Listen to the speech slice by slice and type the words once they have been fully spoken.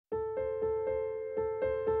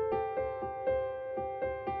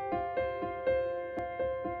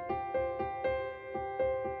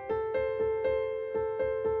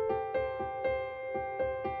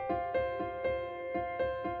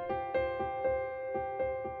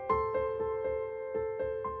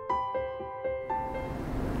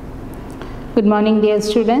Good morning, dear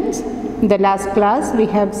students. In the last class, we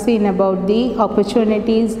have seen about the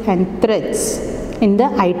opportunities and threats in the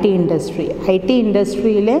IT industry. IT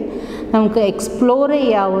industry le namukku explore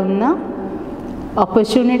cheyyavunna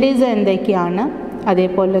opportunities endakiyana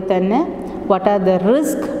adepole thanne what are the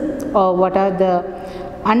risk or what are the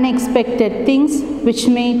unexpected things which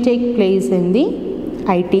may take place in the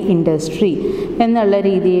IT industry എന്നുള്ള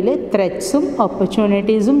രീതിയിൽ ത്രെറ്റ്സും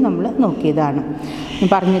ഓപ്പർച്യൂണിറ്റീസും നമ്മൾ നോക്കിയതാണ്.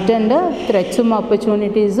 പറഞ്ഞിട്ടുണ്ട് ത്രെറ്റ്സും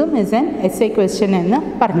ഓപ്പർച്യൂണിറ്റീസും is an SA question എന്ന്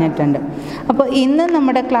പറഞ്ഞിട്ടുണ്ട്. അപ്പോൾ ഇന്ന്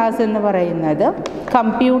നമ്മുടെ ക്ലാസ് എന്ന് പറയുന്നത്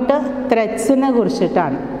കമ്പ്യൂട്ടർ ത്രെറ്റ്സിനെ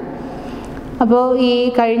കുറിച്ചിട്ടാണ്. അപ്പോൾ ഈ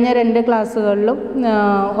കഴിഞ്ഞ 2 ക്ലാസ്സുകളിലും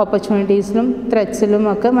ഓപ്പർച്യൂണിറ്റീസിലും ത്രെറ്റ്സിലും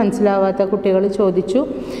ഒക്കെ മനസ്സിലാവാത്ത കുട്ടികൾ ചോദിച്ചു,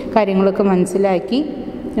 കാര്യങ്ങളൊക്കെ മനസ്സിലാക്കി.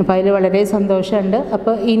 അപ്പോൾ അതിൽ വളരെ സന്തോഷമുണ്ട്.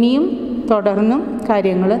 അപ്പോൾ ഇനിയും തുടർന്നും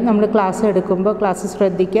കാര്യങ്ങൾ നമ്മൾ ക്ലാസ് എടുക്കുമ്പോൾ ക്ലാസ്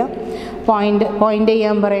ശ്രദ്ധിക്കുക. പോയിൻ്റ്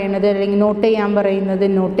ചെയ്യാൻ പറയുന്നത് അല്ലെങ്കിൽ നോട്ട് ചെയ്യാൻ പറയുന്നത്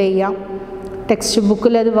നോട്ട് ചെയ്യാം. ടെക്സ്റ്റ്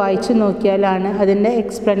ബുക്കിൽ അത് വായിച്ച് നോക്കിയാലാണ് അതിൻ്റെ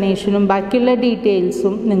എക്സ്പ്ലനേഷനും ബാക്കിയുള്ള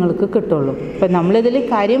ഡീറ്റെയിൽസും നിങ്ങൾക്ക് കിട്ടുള്ളൂ. അപ്പോൾ നമ്മളിതിൽ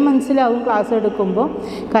കാര്യം മനസ്സിലാവും. ക്ലാസ് എടുക്കുമ്പോൾ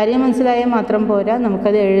കാര്യം മനസ്സിലായാൽ മാത്രം പോരാ,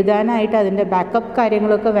 നമുക്കത് എഴുതാനായിട്ട് അതിൻ്റെ ബാക്കപ്പ്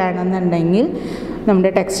കാര്യങ്ങളൊക്കെ വേണമെന്നുണ്ടെങ്കിൽ നമ്മുടെ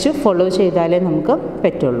ടെക്സ്റ്റ് ഫോളോ ചെയ്താലേ നമുക്ക്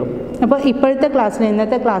പറ്റുള്ളൂ. അപ്പോൾ ഇന്നത്തെ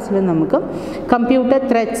ക്ലാസ്സിൽ നമുക്ക് കമ്പ്യൂട്ടർ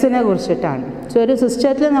ത്രെറ്റ്സിനെ കുറിച്ചിട്ടാണ്. സോ ഒരു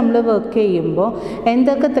സിസ്റ്റത്തിൽ നമ്മൾ വർക്ക് ചെയ്യുമ്പോൾ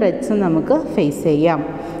എന്തൊക്കെ ത്രെറ്റ്സ് നമുക്ക് ഫേസ് ചെയ്യാം,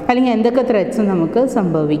 അല്ലെങ്കിൽ എന്തൊക്കെ ത്രെറ്റ്സ് നമുക്ക്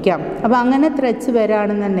സംഭവിക്കാം. അപ്പോൾ അങ്ങനെ ത്രെറ്റ്സ്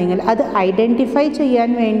വരികയാണെന്നുണ്ടെങ്കിൽ അത് ഐഡൻറ്റിഫൈ ചെയ്യാൻ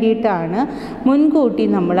വേണ്ടിയിട്ടാണ് മുൻകൂട്ടി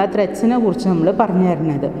നമ്മൾ ആ ത്രെറ്റ്സിനെ കുറിച്ച് നമ്മൾ പറഞ്ഞു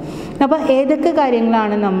തരുന്നത്. അപ്പോൾ ഏതൊക്കെ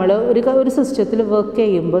കാര്യങ്ങളാണ് നമ്മൾ ഒരു സിസ്റ്റത്തിൽ വർക്ക്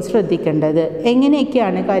ചെയ്യുമ്പോൾ ശ്രദ്ധിക്കേണ്ടത്,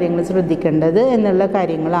 എങ്ങനെയൊക്കെയാണ് കാര്യങ്ങൾ ശ്രദ്ധിക്കേണ്ടത് എന്നുള്ള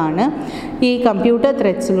കാര്യങ്ങളാണ് ഈ കമ്പ്യൂട്ടർ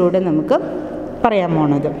ത്രെറ്റ്സിലൂടെ നമുക്ക് പറയാൻ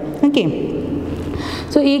പോണത്. ഓക്കെ,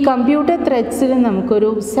 സോ ഈ കമ്പ്യൂട്ടർ ത്രെറ്റ്സിൽ നമുക്കൊരു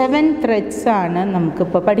 7 ത്രെറ്റ്സ് ആണ്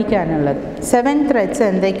നമുക്കിപ്പോൾ പഠിക്കാനുള്ളത്. 7 ത്രെറ്റ്സ്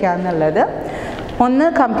എന്തൊക്കെയാണെന്നുള്ളത്: ഒന്ന്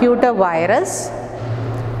computer virus.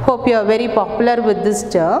 Hope you are very popular with this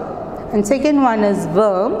term. And second one is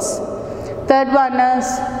വർംസ്. Third one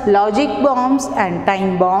is logic bombs and time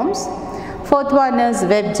bombs. Fourth one is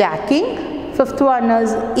web jacking. Fifth one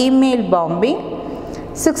is email bombing.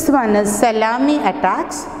 Sixth one is Salami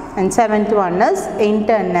attacks. And seventh one is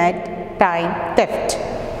internet time theft.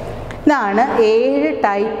 ഇതാണ് 7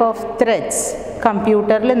 type of threats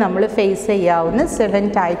കമ്പ്യൂട്ടറിൽ നമ്മൾ face ചെയ്യാവുന്ന 7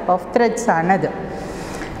 type of threats ആണത്.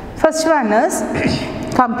 First one is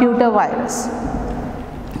computer virus.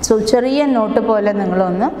 So ചെറിയ not പോലെ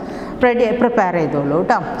നിങ്ങളൊന്ന് prepare ചെയ്തോളൂ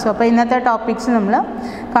കേട്ടോ. സോ അപ്പോൾ ഇന്നത്തെ ടോപ്പിക്സ് നമ്മൾ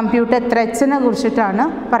കമ്പ്യൂട്ടർ ത്രെറ്റ്സിനെ കുറിച്ചിട്ടാണ്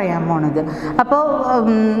പറയാൻ പോണത്. അപ്പോൾ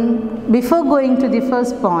before going to the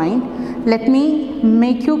first point, let me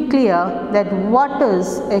make you clear that what is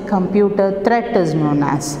a computer threat is known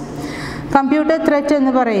as. Computer threat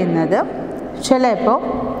എന്ന് പറയുന്നത് ചിലപ്പോൾ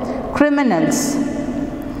criminals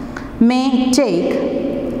may take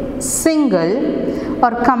single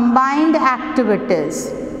or combined activities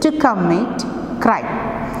to commit crime.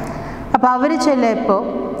 അപ്പോൾ അവർ ചിലപ്പോൾ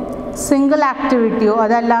single ആക്ടിവിറ്റിയോ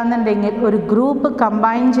അതല്ലാന്നുണ്ടെങ്കിൽ ഒരു group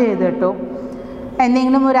combine ചെയ്തിട്ടോ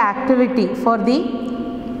എന്തെങ്കിലും ഒരു activity for the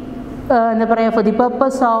for the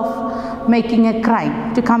purpose of making A crime,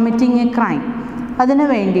 to committing A crime, അതിന്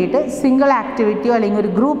വേണ്ടിയിട്ട് സിംഗിൾ ആക്ടിവിറ്റിയോ അല്ലെങ്കിൽ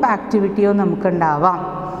ഒരു ഗ്രൂപ്പ് ആക്ടിവിറ്റിയോ നമുക്കുണ്ടാവാം.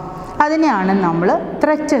 അതിനെയാണ് നമ്മൾ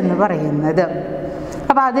ത്രെറ്റ് എന്ന് പറയുന്നത്.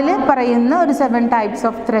 അപ്പോൾ അതിൽ പറയുന്ന ഒരു 7 ടൈപ്സ്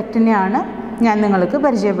ഓഫ് ത്രെറ്റിനെയാണ് ഞാൻ നിങ്ങൾക്ക്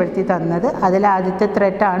പരിചയപ്പെടുത്തി തന്നത്. അതിൽ ആദ്യത്തെ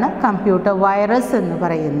ത്രെറ്റാണ് കമ്പ്യൂട്ടർ വൈറസ് എന്ന്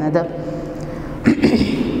പറയുന്നത്.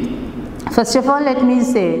 First of all let me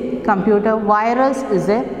say computer virus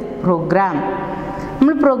is A programme.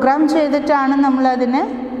 നമ്മൾ പ്രോഗ്രാം ചെയ്തിട്ടാണ് നമ്മളതിനെ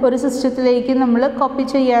ഒരു സിസ്റ്റത്തിലേക്ക് നമ്മൾ കോപ്പി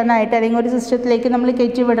ചെയ്യാനായിട്ട് അല്ലെങ്കിൽ ഒരു സിസ്റ്റത്തിലേക്ക് നമ്മൾ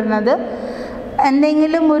കയറ്റി വിടുന്നത്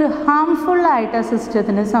എന്തെങ്കിലും ഒരു ഹാംഫുള്ളായിട്ട് ആ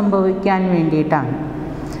സിസ്റ്റത്തിന് സംഭവിക്കാൻ വേണ്ടിയിട്ടാണ്.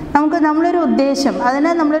 നമ്മളൊരു ഉദ്ദേശം,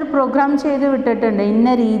 അതിനെ നമ്മളൊരു പ്രോഗ്രാം ചെയ്ത് വിട്ടിട്ടുണ്ട്, ഇന്ന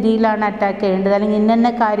രീതിയിലാണ് അറ്റാക്ക് ചെയ്യേണ്ടത് അല്ലെങ്കിൽ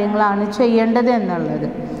ഇന്ന കാര്യങ്ങളാണ് ചെയ്യേണ്ടത് എന്നുള്ളത്.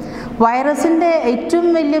 വൈറസിൻ്റെ ഏറ്റവും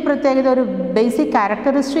വലിയ പ്രത്യേകത, ഒരു basic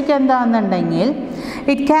characteristic എന്താണെന്നുണ്ടെങ്കിൽ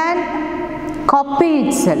it can copy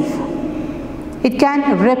it self, it can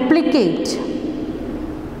replicate.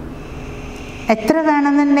 എത്ര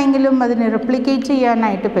വേണമെന്നുണ്ടെങ്കിലും അതിന് റെപ്ലിക്കേറ്റ്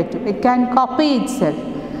ചെയ്യാനായിട്ട് പറ്റും. It can copy it self.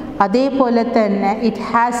 അതേപോലെ തന്നെ it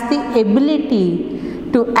has the ability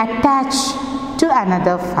to attach to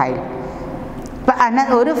another file. ഇപ്പം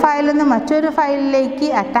ഒരു ഫയലിൽ നിന്ന് മറ്റൊരു ഫയലിലേക്ക്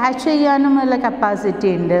അറ്റാച്ച് ചെയ്യാനുമുള്ള കപ്പാസിറ്റി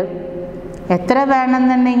ഉണ്ട്. എത്ര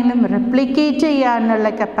വേണമെന്നുണ്ടെങ്കിലും റെപ്ലിക്കേറ്റ് ചെയ്യാനുള്ള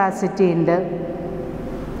കപ്പാസിറ്റി ഉണ്ട്.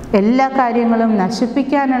 എല്ലാ കാര്യങ്ങളും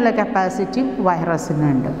നശിപ്പിക്കാനുള്ള capacity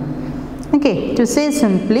വൈറസിനുണ്ട്. Okay, to say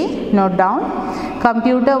simply, note down,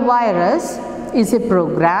 computer virus is a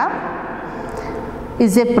program.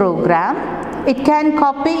 It can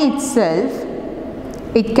copy itself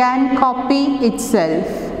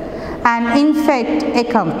and infect a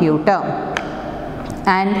computer.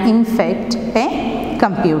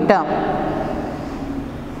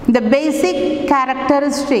 The basic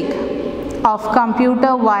characteristic of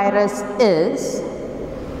computer virus is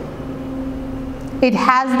it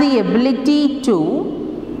has the ability to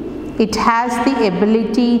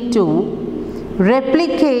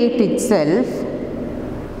replicate itself,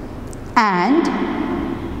 and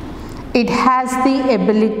it has the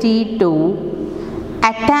ability to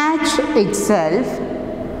attach itself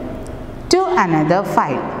to another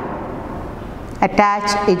file.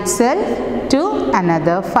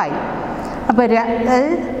 അപ്പോൾ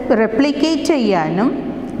replicate ചെയ്യാനും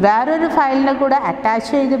വേറൊരു ഫയലിൻ്റെ കൂടെ attach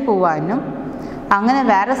ചെയ്ത് പോവാനും അങ്ങനെ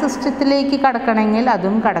വേറെ സിസ്റ്റത്തിലേക്ക് കടക്കണമെങ്കിൽ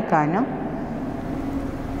അതും കടക്കാനും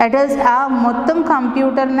ആ മൊത്തം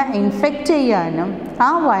കമ്പ്യൂട്ടറിനെ ഇൻഫെക്റ്റ് ചെയ്യാനും ആ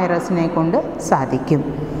വൈറസിനെ കൊണ്ട് സാധിക്കും.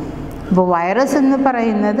 അപ്പോൾ വൈറസ് എന്ന്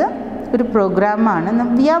പറയുന്നത് ഒരു പ്രോഗ്രാമാണ്.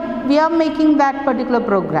 V are making that particular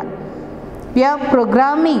programme. V R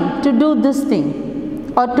programming to do this thing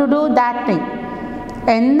or to do that thing.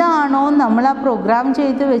 എന്താണോ നമ്മൾ ആ പ്രോഗ്രാം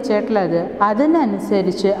ചെയ്ത് വെച്ചിട്ടുള്ളത്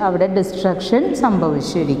അതിനനുസരിച്ച് അവിടെ destruction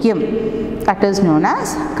സംഭവിച്ചിരിക്കും. That is known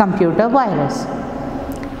as computer virus.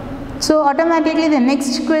 So automatically the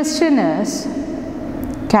next question is,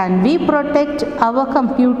 can we protect our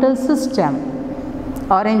computer system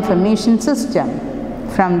or information system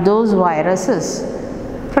from those viruses?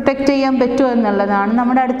 Protect ചെയ്യാൻ പറ്റുമോ എന്നുള്ളതാണ്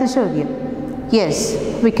നമ്മുടെ അടുത്ത ചോദ്യം. Yes,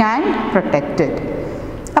 we can protect it.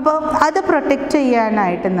 അപ്പോൾ അത് protect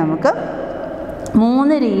ചെയ്യാനായിട്ട് നമുക്ക്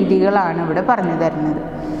 3 രീതികളാണ് ഇവിടെ പറഞ്ഞു തരുന്നത്.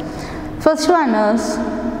 ഫസ്റ്റ് വൺ ഈസ്,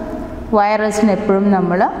 വൈറസിന് എപ്പോഴും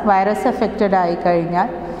നമ്മൾ വൈറസ് എഫക്റ്റഡ് ആയിക്കഴിഞ്ഞാൽ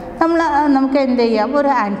നമുക്ക് എന്ത് ചെയ്യാം, ഒരു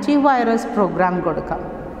ആൻറ്റി വൈറസ് പ്രോഗ്രാം കൊടുക്കാം.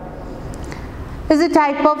 It's A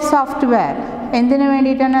type of software. എന്തിനു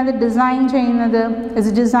വേണ്ടിയിട്ടാണ് അത് ഡിസൈൻ ചെയ്യുന്നത്?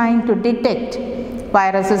 It's design to detect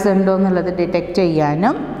viruses ഉണ്ടോ എന്നുള്ളത് ഡിറ്റക്റ്റ്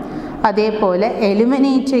ചെയ്യാനും അതേപോലെ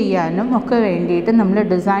എലിമിനേറ്റ് ചെയ്യാനും ഒക്കെ വേണ്ടിയിട്ട് നമ്മൾ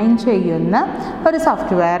ഡിസൈൻ ചെയ്യുന്ന ഒരു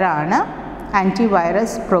സോഫ്റ്റ്വെയറാണ് ആൻറ്റി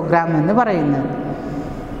വൈറസ് പ്രോഗ്രാം എന്ന് പറയുന്നത്.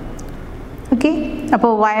 ഓക്കെ,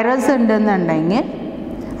 അപ്പോൾ വൈറസ് ഉണ്ടെന്നുണ്ടെങ്കിൽ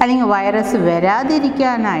അല്ലെങ്കിൽ വൈറസ്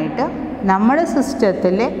വരാതിരിക്കാനായിട്ട് നമ്മുടെ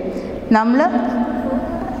സിസ്റ്റത്തിൽ നമ്മൾ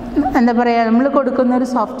നമ്മൾ കൊടുക്കുന്നൊരു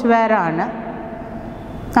സോഫ്റ്റ്വെയറാണ്,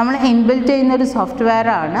 നമ്മൾ ഇൻബിൽറ്റ് ചെയ്യുന്നൊരു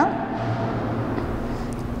സോഫ്റ്റ്വെയറാണ്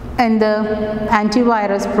ആൻറ്റി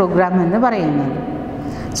വൈറസ് പ്രോഗ്രാം എന്ന് പറയുന്നത്.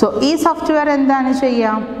 സോ ഈ സോഫ്റ്റ്വെയർ എന്താണ്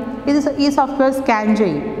ചെയ്യുക? ഈ സോഫ്റ്റ്വെയർ സ്കാൻ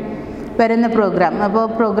ചെയ്യും വരുന്ന പ്രോഗ്രാം. അപ്പോൾ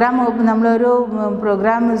നമ്മളൊരു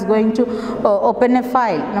programme is going to open A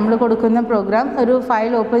file. നമ്മൾ കൊടുക്കുന്ന പ്രോഗ്രാം ഒരു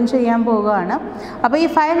ഫയൽ ഓപ്പൺ ചെയ്യാൻ പോവുകയാണ്. അപ്പോൾ ഈ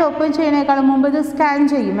ഫയൽ ഓപ്പൺ ചെയ്യുന്നതിനേക്കാളും മുമ്പ് ഇത് സ്കാൻ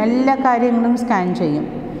ചെയ്യും, എല്ലാ കാര്യങ്ങളും സ്കാൻ ചെയ്യും.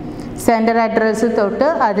 സെൻഡർ അഡ്രസ്സ് തൊട്ട്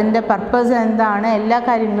അതിൻ്റെ പർപ്പസ് എന്താണ്, എല്ലാ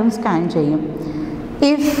കാര്യങ്ങളും സ്കാൻ ചെയ്യും.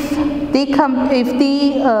 If the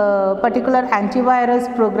particular antivirus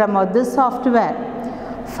program or this software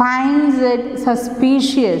finds it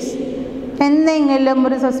suspicious, എന്തെങ്കിലും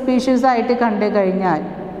ഒരു സസ്പീഷ്യസ് ആയിട്ട് കണ്ടു കഴിഞ്ഞാൽ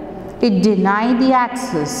ഇറ്റ് ഡിനൈ ദി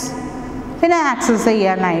ആക്സസ്. പിന്നെ ആക്സസ്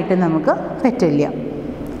ചെയ്യാനായിട്ട് നമുക്ക് പറ്റില്ല.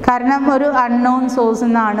 കാരണം ഒരു അൺനോൺ സോഴ്സിൽ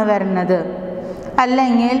നിന്നാണ് വരുന്നത്,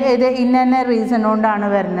 അല്ലെങ്കിൽ ഇത് ഇന്ന റീസൺ കൊണ്ടാണ്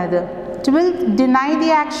വരുന്നത്. It will deny the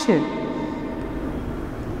action.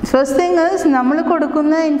 First thing is, നമ്മൾ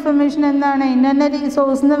കൊടുക്കുന്ന ഇൻഫർമേഷൻ എന്താണ്, ഇന്ന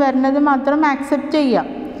സോഴ്സിൽ നിന്ന് വരുന്നത് മാത്രം ആക്സെപ്റ്റ് ചെയ്യാം.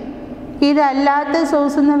 ഇതല്ലാത്ത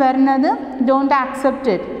സോഴ്സിൽ നിന്ന് വരുന്നത് ഡോണ്ട് ആക്സെപ്റ്റ്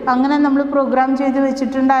ഇറ്റ്. അങ്ങനെ നമ്മൾ പ്രോഗ്രാം ചെയ്ത്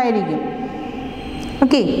വെച്ചിട്ടുണ്ടായിരിക്കും.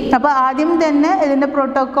 ഓക്കെ, അപ്പോൾ ആദ്യം തന്നെ ഇതിൻ്റെ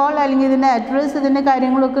പ്രോട്ടോക്കോൾ അല്ലെങ്കിൽ ഇതിൻ്റെ അഡ്രസ്സ്, ഇതിൻ്റെ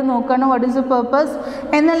കാര്യങ്ങളൊക്കെ നോക്കണം. വാട്ട് ഈസ് ദ പർപ്പസ്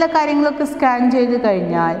എന്നുള്ള കാര്യങ്ങളൊക്കെ സ്കാൻ ചെയ്ത്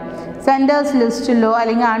കഴിഞ്ഞാൽ സെൻഡേഴ്സ് ലിസ്റ്റിലോ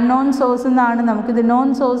അല്ലെങ്കിൽ അൺനോൺ സോഴ്സിൽ നിന്നാണ് നമുക്കിത് നോൺ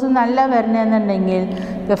സോഴ്സിൽ നിന്നല്ല വരണമെന്നുണ്ടെങ്കിൽ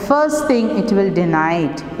the first thing it will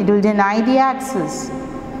deny the access.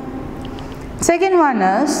 Second one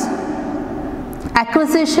is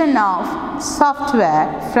acquisition of software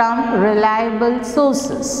from reliable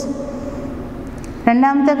sources.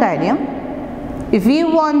 രണ്ടാമത്തെ കാര്യം, if we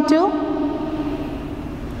want to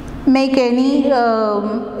make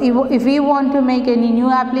any new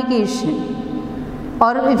application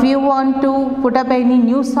or if you want to put up any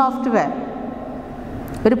new software,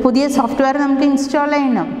 ഒരു പുതിയ software നമുക്ക് install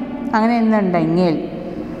ചെയ്യണം. അങ്ങനെ എന്നുണ്ടെങ്കിൽ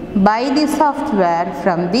buy the software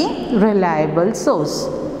from the reliable source.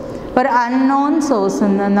 ഒരു unknown സോഴ്സിൽ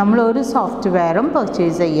നിന്ന് നമ്മൾ ഒരു സോഫ്റ്റ്വെയറും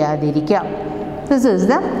purchase ചെയ്യാതിരിക്കാം. This is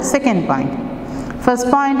the second point.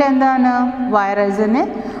 First point എന്താണ്? വൈറസിന്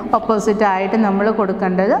ഓപ്പോസിറ്റായിട്ട് നമ്മൾ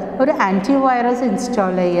കൊടുക്കേണ്ടത് ഒരു ആൻറ്റി വൈറസ്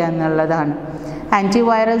ഇൻസ്റ്റാൾ ചെയ്യുക എന്നുള്ളതാണ്. ആൻറ്റി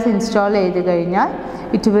വൈറസ് ഇൻസ്റ്റാൾ ചെയ്ത് കഴിഞ്ഞാൽ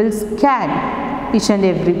it will scan each and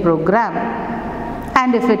every programme,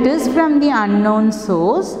 and if it is from the unknown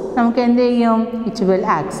source നമുക്ക് എന്ത് ചെയ്യും? It will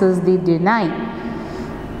access the deny.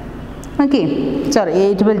 Okay, sorry,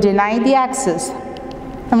 it will deny the access.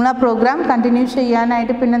 നമ്മൾ ആ programme continue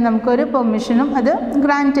ചെയ്യാനായിട്ട് പിന്നെ നമുക്കൊരു പെർമിഷനും അത്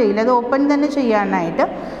ഗ്രാൻറ്റ് ചെയ്യില്ല, അത് ഓപ്പൺ തന്നെ ചെയ്യാനായിട്ട്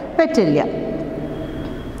പറ്റില്ല.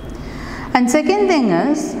 And second thing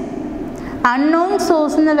is unknown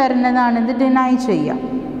source എന്ന് വരുന്നതാണ് ഇത് ഡിനൈ ചെയ്യുക.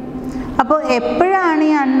 അപ്പോൾ എപ്പോഴാണ്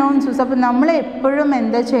ഈ അൺനോൺ സോഴ്സ്, അപ്പോൾ നമ്മൾ എപ്പോഴും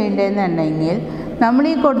എന്താ ചെയ്യേണ്ടതെന്നുണ്ടെങ്കിൽ നമ്മൾ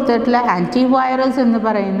ഈ കൊടുത്തിട്ടുള്ള ആൻറ്റിവൈറസ് എന്ന്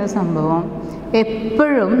പറയുന്ന സംഭവം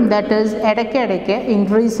എപ്പോഴും ദാറ്റ് ഈസ് ഇടയ്ക്കിടയ്ക്ക് ഇൻ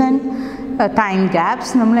റീസെൻറ്റ് ടൈം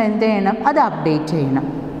ഗ്യാപ്സ് നമ്മൾ എന്ത് ചെയ്യണം, അത് അപ്ഡേറ്റ് ചെയ്യണം.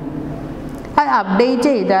 അത് അപ്ഡേറ്റ്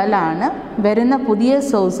ചെയ്താലാണ് വരുന്ന പുതിയ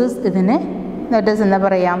സോഴ്സസ് ഇതിന് ദാറ്റ് ഈസ് എന്താ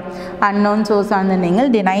പറയുക അൺനോൺ സോഴ്സ് ആണെന്നുണ്ടെങ്കിൽ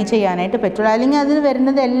ഡിനൈ ചെയ്യാനായിട്ട് പറ്റുള്ളൂ, അല്ലെങ്കിൽ അതിന്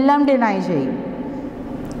വരുന്നത് എല്ലാം ഡിനൈ ചെയ്യും.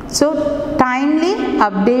 സോ ടൈംലി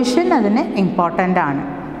അപ്ഡേഷൻ അതിന് ഇമ്പോർട്ടൻ്റ് ആണ്.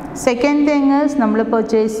 സെക്കൻഡ് തിങ് ഈസ് നമ്മൾ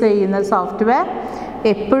പർച്ചേസ് ചെയ്യുന്ന സോഫ്റ്റ്വെയർ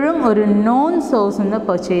എപ്പോഴും ഒരു നോൺ സോഴ്സിൽ നിന്ന്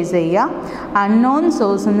പർച്ചേസ് ചെയ്യുക, അൺനോൺ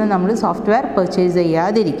സോഴ്സിൽ നിന്ന് നമ്മൾ സോഫ്റ്റ്വെയർ പർച്ചേസ്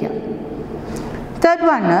ചെയ്യാതിരിക്കുക. Third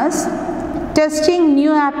one is testing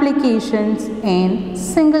new applications in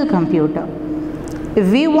single computer. If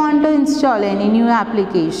we want to install any new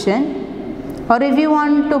application or if we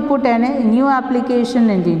want to put any new application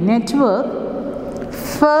in the network,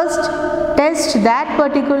 first test that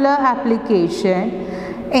particular application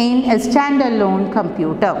in a standalone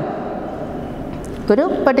computer. ഒരു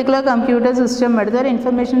particular computer system എടുത്ത് ഒരു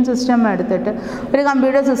information system എടുത്തിട്ട് ഒരു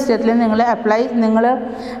computer സിസ്റ്റത്തിൽ നിങ്ങൾ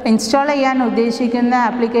install ചെയ്യാൻ ഉദ്ദേശിക്കുന്ന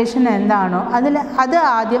application എന്താണോ അത്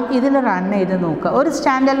ആദ്യം ഇതിൽ റൺ ചെയ്ത് നോക്കുക, ഒരു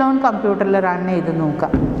സ്റ്റാൻഡ് അലോൺ കമ്പ്യൂട്ടറിൽ റൺ ചെയ്ത് നോക്കുക.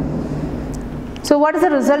 So what is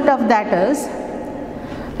the result of that is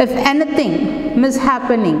if anything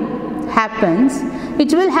happens,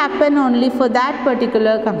 it will happen only for that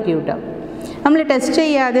particular computer. നമ്മൾ ടെസ്റ്റ്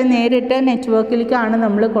ചെയ്യാതെ നേരിട്ട് നെറ്റ്വർക്കിലേക്കാണ്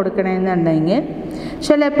നമ്മൾ കൊടുക്കണമെന്നുണ്ടെങ്കിൽ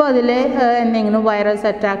ചിലപ്പോൾ അതിൽ എന്തെങ്കിലും വൈറസ്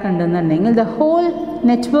അറ്റാക്ക് ഉണ്ടെന്നുണ്ടെങ്കിൽ the whole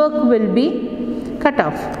network will be cut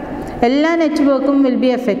off, എല്ലാ നെറ്റ്വർക്കും will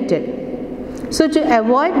be affected. So to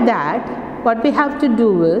avoid that what we have to do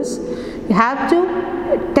is you have to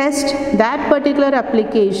test that particular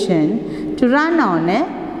application to run on A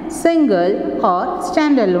single or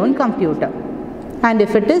standalone computer, and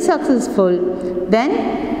if it is successful then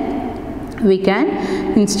we can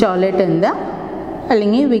install it in the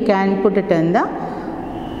അല്ലെങ്കിൽ we can put it in the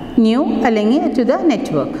new അല്ലെങ്കിൽ to the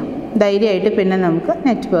network. ധൈര്യമായിട്ട് പിന്നെ നമുക്ക്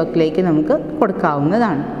നെറ്റ്വർക്കിലേക്ക് നമുക്ക്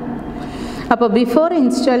കൊടുക്കാവുന്നതാണ്. അപ്പോൾ before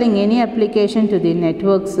installing any application to the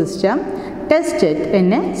network system test it in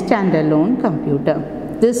A standalone computer.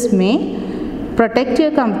 This may protect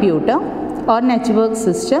your computer or network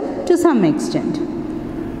system to some extent.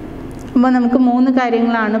 അപ്പോൾ നമുക്ക് 3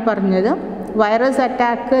 കാര്യങ്ങളാണ് പറഞ്ഞത്. വൈറസ്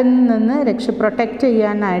അറ്റാക്കിൽ നിന്ന് പ്രൊട്ടക്റ്റ്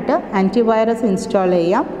ചെയ്യാനായിട്ട് ആൻറ്റിവൈറസ് ഇൻസ്റ്റാൾ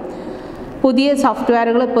ചെയ്യാം. പുതിയ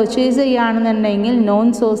സോഫ്റ്റ്വെയറുകൾ പർച്ചേസ് ചെയ്യുകയാണെന്നുണ്ടെങ്കിൽ നോൺ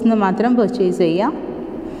സോഴ്സിൽ നിന്ന് മാത്രം പർച്ചേസ് ചെയ്യാം.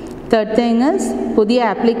 തേർഡ് തിങ് ഇസ് പുതിയ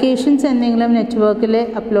ആപ്ലിക്കേഷൻസ് എന്തെങ്കിലും നെറ്റ്വർക്കിൽ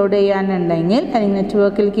അപ്ലോഡ് ചെയ്യാനുണ്ടെങ്കിൽ അല്ലെങ്കിൽ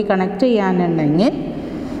നെറ്റ്വർക്കിലേക്ക് കണക്ട് ചെയ്യാനുണ്ടെങ്കിൽ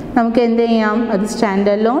നമുക്ക് എന്ത് ചെയ്യാം, അത് സ്റ്റാൻഡ്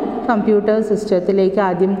അലോൺ കമ്പ്യൂട്ടർ സിസ്റ്റത്തിലേക്ക്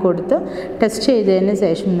ആദ്യം കൊടുത്ത് ടെസ്റ്റ് ചെയ്തതിന്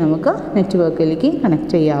ശേഷം നമുക്ക് നെറ്റ്വർക്കിലേക്ക് കണക്ട്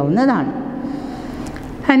ചെയ്യാവുന്നതാണ്.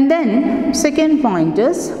 And then second point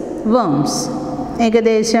is worms.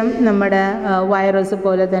 ഏകദേശം നമ്മുടെ വൈറസ്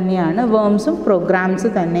പോലെ തന്നെയാണ് വേംസും പ്രോഗ്രാംസ്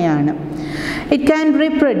തന്നെയാണ്. It can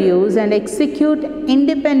reproduce and execute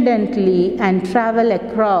independently and travel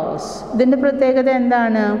across. ഇതിൻ്റെ പ്രത്യേകത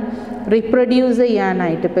എന്താണ്? റീപ്രൊഡ്യൂസ്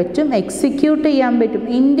ചെയ്യാനായിട്ട് പറ്റും, എക്സിക്യൂട്ട് ചെയ്യാൻ പറ്റും,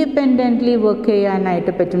 ഇൻഡിപെൻഡൻ്റ്ലി വർക്ക്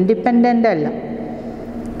ചെയ്യാനായിട്ട് പറ്റും, ഡിപ്പെൻഡൻ്റ് അല്ല.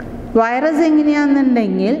 Virus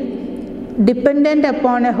എങ്ങനെയാണെന്നുണ്ടെങ്കിൽ dependent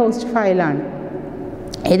upon A host ഫയലാണ്.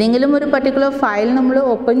 ഏതെങ്കിലും ഒരു പർട്ടിക്കുലർ ഫയൽ നമ്മൾ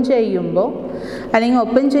ഓപ്പൺ ചെയ്യുമ്പോൾ അല്ലെങ്കിൽ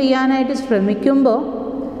ഓപ്പൺ ചെയ്യാനായിട്ട് ശ്രമിക്കുമ്പോൾ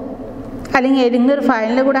അല്ലെങ്കിൽ ഏതെങ്കിലും ഒരു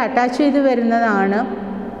ഫയലിൻ്റെ കൂടെ അറ്റാച്ച് ചെയ്ത് വരുന്നതാണ്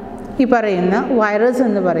ഈ പറയുന്ന വൈറസ്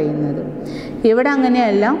എന്ന് പറയുന്നത്. ഇവിടെ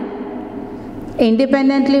അങ്ങനെയല്ല,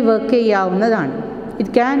 ഇൻഡിപെൻഡൻ്റ്ലി വർക്ക് ചെയ്യാവുന്നതാണ്.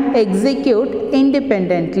 It can execute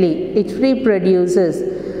independently, it reproduces,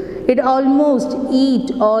 it almost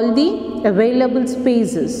eat all the available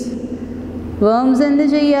spaces. Worms എന്ത്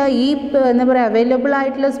ചെയ്യുക, ഈ എന്താ പറയുക അവൈലബിൾ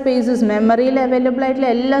ആയിട്ടുള്ള സ്പേസസ്, മെമ്മറിയിൽ അവൈലബിൾ ആയിട്ടുള്ള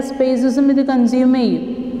എല്ലാ സ്പേസസും ഇത് കൺസ്യൂം ചെയ്യും.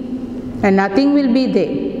 And nothing will be they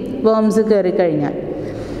worms കയറി കഴിഞ്ഞാൽ.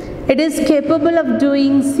 It is capable of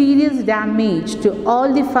doing serious damage to all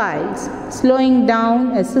the files, slowing down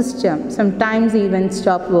a system, sometimes even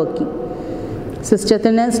stop working.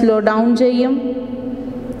 സിസ്റ്റത്തിനെ slow down ചെയ്യും,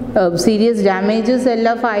 serious damages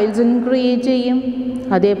എല്ലാ ഫയൽസിനും create ചെയ്യും.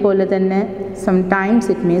 അതേപോലെ തന്നെ sometimes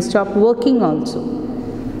it may stop working also.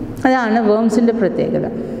 അതാണ് വേംസിൻ്റെ പ്രത്യേകത.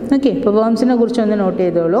 Okay, ഇപ്പോൾ വേംസിനെ കുറിച്ചൊന്ന് not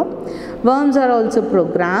ചെയ്തോളൂ. Worms are also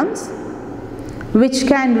programmes which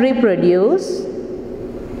can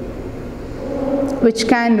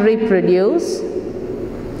reproduce,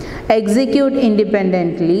 execute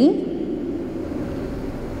independently,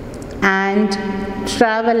 and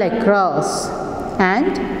travel across, and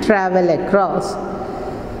travel across.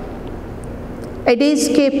 It is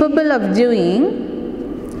capable of doing,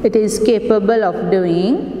 it is capable of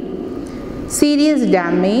doing serious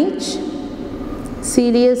damage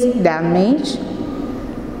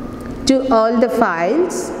to all the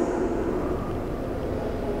files,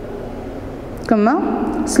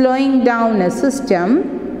 slowing down a system,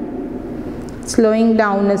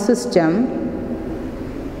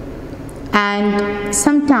 and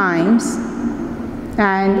sometimes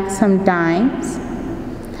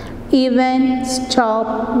even stop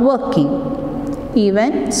working.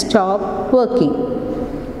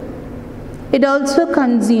 It also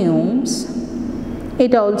consumes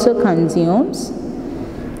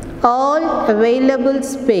all available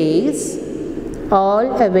space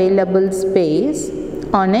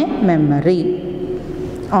on a memory.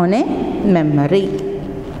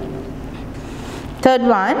 Third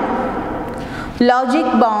one, logic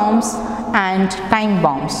bombs and time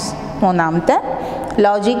bombs. Moonamte,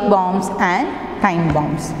 logic bombs and time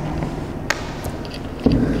bombs.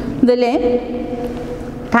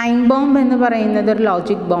 Time bomb ennu parayunnathu oru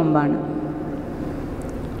logic bomb aanu.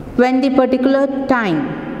 When the particular time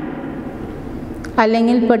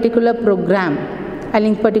allengil particular program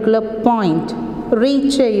allengil particular point reach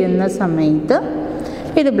cheyyunna samayathu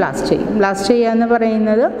idu blast cheya ennu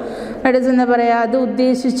parayunnathu that is enna paraya adu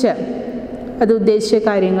uddeshicha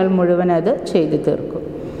കാര്യങ്ങൾ മുഴുവൻ അത് ചെയ്തു തീർക്കും.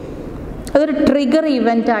 അതൊരു trigger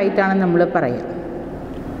event ആയിട്ടാണ് നമ്മൾ പറയുക.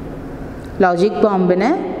 Logic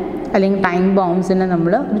ബോംബിനെ അല്ലെങ്കിൽ ടൈം ബോംബ്സിനെ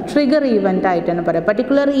നമ്മൾ ട്രിഗർ ഇവന്റ് ആയിട്ടാണ് പറയുക.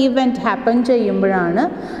 പർട്ടിക്കുലർ ഇവന്റ് ഹാപ്പൻ ചെയ്യുമ്പോഴാണ്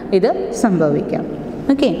ഇത് സംഭവിക്കുക.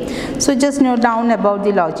 Okay, so just note down about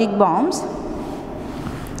the logic bombs.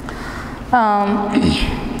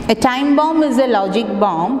 A time bomb is a logic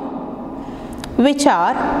bomb which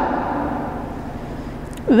are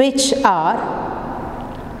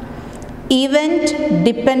event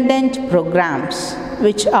dependent programs,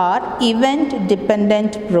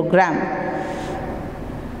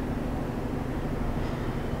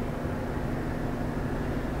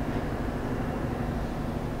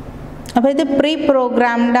 അപ്പോൾ ഇത് പ്രീ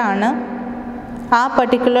പ്രോഗ്രാംഡ് ആണ്. ആ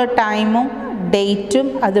പർട്ടിക്കുലർ ടൈമും ഡേറ്റും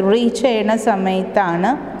അത് റീച്ച് ചെയ്യുന്ന സമയത്താണ്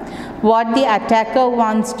what the attacker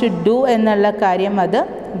wants to do എന്നുള്ള കാര്യം അത്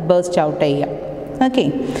ബേസ്റ്റ് ഔട്ട് ചെയ്യുക. ഓക്കെ,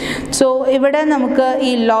 സോ ഇവിടെ നമുക്ക് ഈ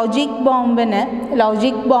ലോജിക്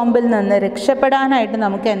ബോംബിൽ നിന്ന് രക്ഷപ്പെടാനായിട്ട്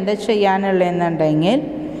നമുക്ക് എന്താ ചെയ്യാനുള്ളതെന്നുണ്ടെങ്കിൽ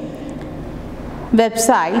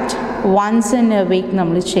website once in A week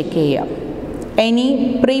നമ്മൾ ചെക്ക് ചെയ്യാം. എനി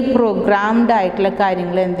പ്രീ പ്രോഗ്രാംഡ് ആയിട്ടുള്ള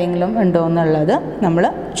കാര്യങ്ങൾ എന്തെങ്കിലും ഉണ്ടോ എന്നുള്ളത് നമ്മൾ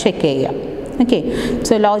ചെക്ക് ചെയ്യാം. ഓക്കെ,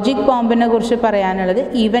 സോ ലോജിക് ബോംബിനെ കുറിച്ച് പറയാനുള്ളത്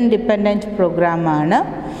ഈവൻറ്റ് ഡിപ്പെൻഡൻറ്റ് പ്രോഗ്രാമാണ്.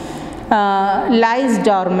 Lies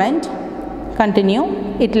dormant, continue,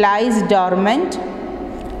 it lies dormant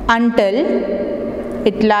until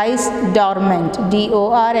dormant,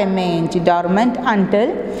 dormant until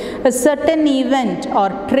a certain event or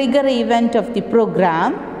trigger event of the program,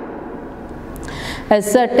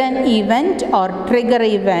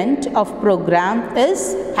 is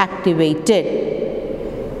activated.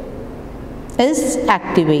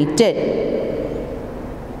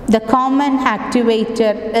 The common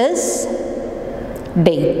activator is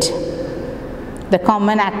date.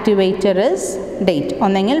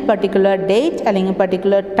 ഒന്നെങ്കിൽ particular date അല്ലെങ്കിൽ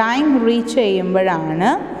particular time reach ചെയ്യുമ്പോഴാണ്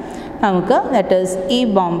നമുക്ക് that is ഈ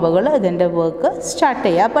ബോംബുകൾ ഇതിൻ്റെ work start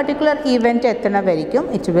ചെയ്യുക. Particular event എത്തണ വരയ്ക്കും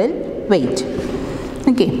it will wait.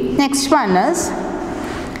 Okay, next one is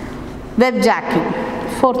web jacking.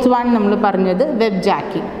 Fourth one നമ്മൾ പറഞ്ഞത് വെബ്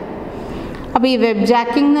ജാക്കിംഗ്. അപ്പോൾ ഈ വെബ്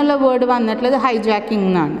ജാക്കിംഗ് എന്നുള്ള വേർഡ് വന്നിട്ടുള്ളത് ഹൈജാക്കിംഗ്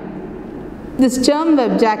എന്നാണ്. This term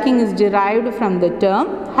web jacking is derived from the term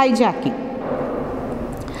hijacking.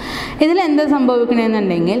 ഇതിലെന്താ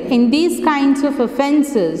സംഭവിക്കണമെന്നുണ്ടെങ്കിൽ in these kinds of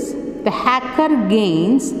ഒഫെൻസസ് the hacker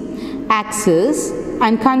gains access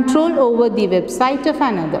and control over the website of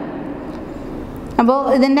another. അപ്പോൾ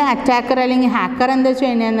ഇതിൻ്റെ attacker അല്ലെങ്കിൽ hacker എന്താ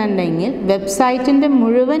ചെയ്യണമെന്നുണ്ടെങ്കിൽ വെബ്സൈറ്റിൻ്റെ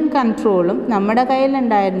മുഴുവൻ കൺട്രോളും നമ്മുടെ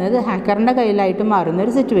കയ്യിലുണ്ടായിരുന്നത് ഹാക്കറിൻ്റെ കയ്യിലായിട്ട്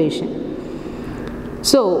മാറുന്നൊരു situation.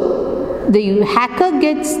 So the hacker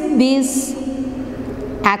gets these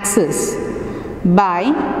access by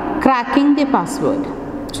cracking the password.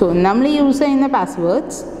 So നമ്മൾ use ചെയ്യുന്ന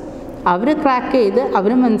പാസ്വേഡ്സ് അവർ crack ചെയ്ത്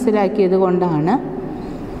അവർ മനസ്സിലാക്കിയത് കൊണ്ടാണ്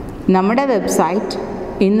നമ്മുടെ വെബ്സൈറ്റ്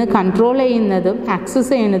ഇന്ന് കൺട്രോൾ ചെയ്യുന്നതും ആക്സസ്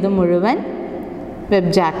ചെയ്യുന്നതും മുഴുവൻ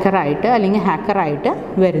വെബ് ജാക്കറായിട്ട് അല്ലെങ്കിൽ ഹാക്കറായിട്ട്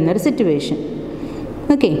വരുന്നൊരു സിറ്റുവേഷൻ.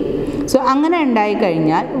 ഓക്കെ, സോ അങ്ങനെ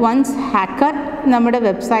ഉണ്ടായിക്കഴിഞ്ഞാൽ വൺസ് ഹാക്കർ നമ്മുടെ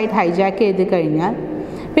വെബ്സൈറ്റ് ഹൈജാക്ക് ചെയ്ത് കഴിഞ്ഞാൽ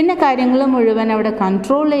പിന്നെ കാര്യങ്ങൾ മുഴുവൻ അവിടെ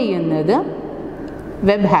കൺട്രോൾ ചെയ്യുന്നത്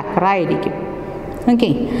web ഹാക്കറായിരിക്കും. Okay,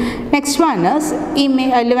 next one is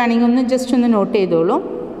അതിൽ വേണമെങ്കിൽ ഒന്ന് ജസ്റ്റ് ഒന്ന് നോട്ട് ചെയ്തോളൂ.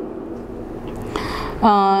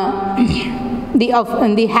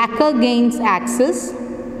 the hacker gains access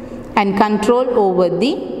and control over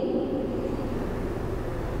the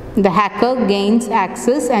hacker gains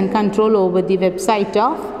access and control over the website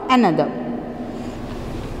of another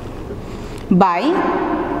by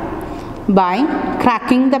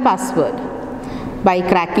cracking the password. By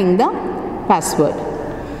cracking the password.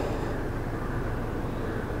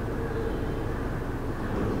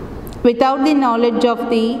 Without the knowledge of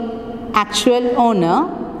the actual owner,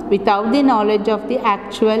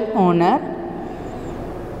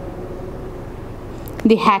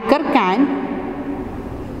 the hacker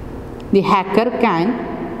can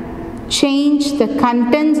change the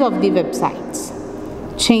contents of the websites.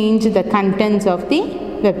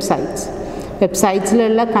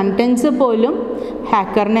 വെബ്സൈറ്റ്സിലുള്ള contents പോലും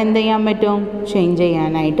ഹാക്കറിന് എന്ത് ചെയ്യാൻ പറ്റും? Change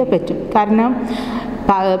ചെയ്യാനായിട്ട് പറ്റും. കാരണം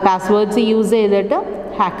passwords use ചെയ്തിട്ട്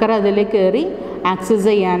hacker അതിൽ കയറി ആക്സസ്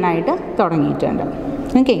ചെയ്യാനായിട്ട് തുടങ്ങിയിട്ടുണ്ട്.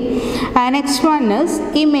 Okay, next one is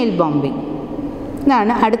email bombing.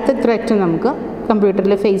 ഇതാണ് അടുത്ത ത്രെറ്റ് നമുക്ക്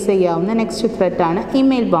കമ്പ്യൂട്ടറിൽ ഫേസ് ചെയ്യാവുന്ന നെക്സ്റ്റ് ത്രെറ്റാണ്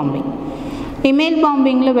ഇമെയിൽ ബോംബിംഗ്. ഇമെയിൽ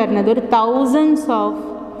ബോംബിങ്ങിൽ വരുന്നത് ഒരു thousands of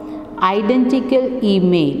identical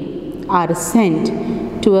email are sent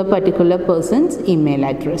to a particular person's email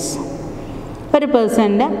address. ഒരു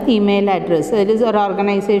പേഴ്സൻ്റെ ഇമെയിൽ അഡ്രസ്സ്, ഒരു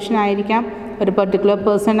ഓർഗനൈസേഷൻ ആയിരിക്കാം, ഒരു പർട്ടിക്കുലർ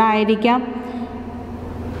പേഴ്സൺ ആയിരിക്കാം.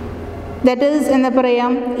 ദാറ്റ് ഈസ് എന്താ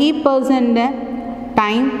പറയാം, ഈ പേഴ്സൻ്റെ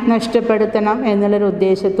ടൈം നഷ്ടപ്പെടുത്തണം എന്നുള്ളൊരു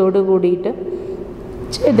ഉദ്ദേശത്തോട് കൂടിയിട്ട്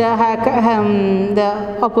ദ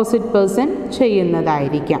ഓപ്പോസിറ്റ് പേഴ്സൺ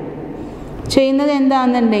ചെയ്യുന്നത്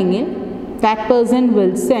എന്താണെന്നുണ്ടെങ്കിൽ that person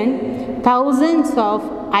will send thousands of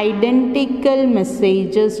identical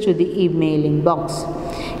messages to the emailing box.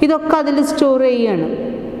 ഇതൊക്കെ അതിൽ സ്റ്റോർ ചെയ്യണം.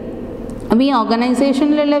 അപ്പോൾ ഈ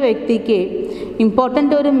ഓർഗനൈസേഷനിലുള്ള വ്യക്തിക്ക്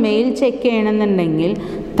ഇമ്പോർട്ടൻ്റ് ഒരു മെയിൽ ചെക്ക് ചെയ്യണമെന്നുണ്ടെങ്കിൽ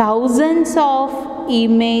thousands of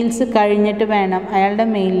emails കഴിഞ്ഞിട്ട് വേണം അയാളുടെ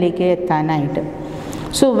മെയിലിലേക്ക് എത്താനായിട്ട്.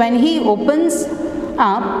 So when he opens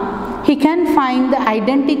up, he can find the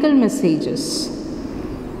identical messages,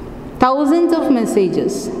 thousands of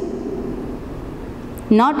messages,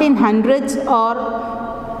 not in hundreds or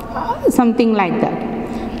something like that.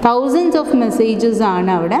 Thousands of messages ആണ്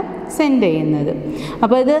അവിടെ സെൻഡ് ചെയ്യുന്നത്.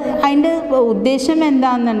 അപ്പോൾ ഇത് അതിൻ്റെ ഉദ്ദേശം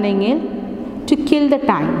എന്താണെന്നുണ്ടെങ്കിൽ ടു കിൽ ദ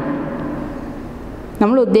ടൈം.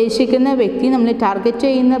 നമ്മൾ ഉദ്ദേശിക്കുന്ന വ്യക്തി, നമ്മൾ ടാർഗറ്റ്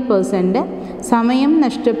ചെയ്യുന്ന പേഴ്സൻ്റെ സമയം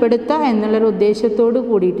നഷ്ടപ്പെടുത്തുക എന്നുള്ളൊരു ഉദ്ദേശത്തോട്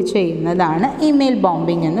കൂടിയിട്ട് ചെയ്യുന്നതാണ് ഇമെയിൽ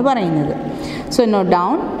ബോംബിംഗ് എന്ന് പറയുന്നത്. So note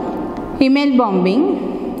down, email bombing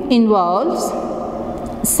involves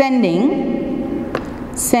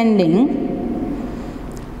sending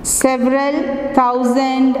several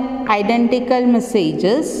thousand identical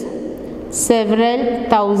messages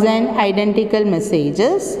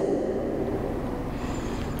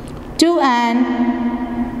to an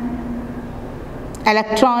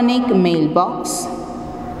electronic mailbox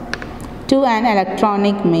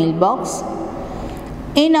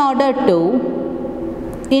in order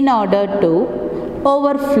to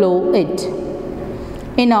overflow it.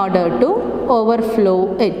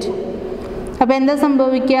 അപ്പോൾ എന്താ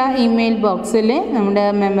സംഭവിക്കുക, ഇമെയിൽ ബോക്സിൽ, നമ്മുടെ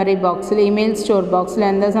മെമ്മറി ബോക്സിൽ, ഇമെയിൽ സ്റ്റോർ ബോക്സിൽ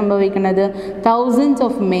എന്താ സംഭവിക്കുന്നത്, തൗസൻഡ്സ്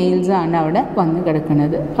ഓഫ് മെയിൽസ് ആണ് അവിടെ വന്ന്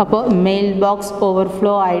കിടക്കുന്നത്. അപ്പോൾ മെയിൽ ബോക്സ്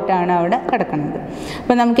ഓവർഫ്ലോ ആയിട്ടാണ് അവിടെ കിടക്കുന്നത്.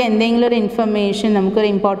 അപ്പോൾ നമുക്ക് എന്തെങ്കിലും ഒരു ഇൻഫർമേഷൻ, നമുക്കൊരു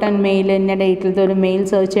ഇമ്പോർട്ടൻറ്റ് മെയിൽ, ഇന്ന ഡേറ്റിലത്തെ ഒരു മെയിൽ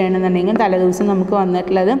സെർച്ച് ചെയ്യണമെന്നുണ്ടെങ്കിൽ തലേദിവസം നമുക്ക്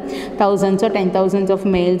വന്നിട്ടുള്ളത് തൗസൻഡ്സോ 10,000s ഓഫ്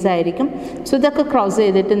മെയിൽസ് ആയിരിക്കും. സോ ഇതൊക്കെ ക്രോസ്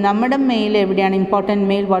ചെയ്തിട്ട് നമ്മുടെ മെയിൽ എവിടെയാണ് important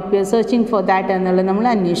mail, what we are searching for that എന്നുള്ളത് നമ്മൾ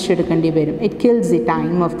അന്വേഷിച്ചെടുക്കേണ്ടി വരും. It kills the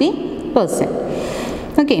time of the person.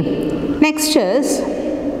 Okay, next is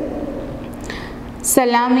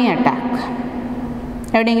salami attack.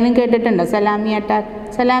 എവിടെയെങ്കിലും കേട്ടിട്ടുണ്ടോ സലാമി അറ്റാക്ക്?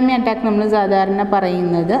 സലാമി അറ്റാക്ക് നമ്മൾ സാധാരണ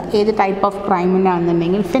പറയുന്നത് ഏത് type of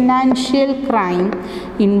ക്രൈമിനാണെന്നുണ്ടെങ്കിൽ financial crime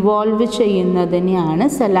involve ചെയ്യുന്നതിനെയാണ്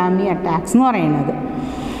Salami attacks എന്ന് പറയുന്നത്.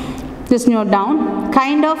 Just note down,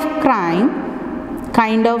 kind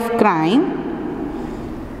of crime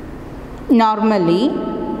normally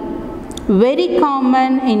very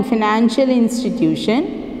common in financial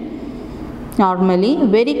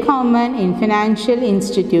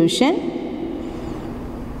institution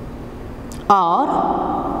or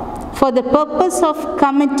for the purpose of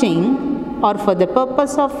committing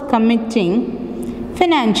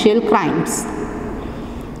financial crimes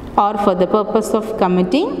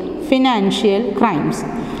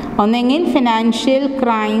ഒന്നെങ്കിൽ financial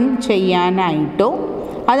crime ചെയ്യാനായിട്ടോ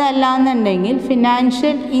അതല്ലാന്നുണ്ടെങ്കിൽ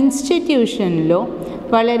financial ഇൻസ്റ്റിറ്റ്യൂഷനിലോ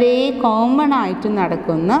വളരെ common ആയിട്ട്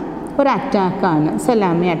നടക്കുന്ന ഒരു അറ്റാക്കാണ്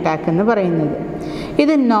Salami attack എന്ന് പറയുന്നത്.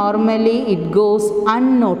 ഇത് നോർമലി ഇറ്റ് ഗോസ്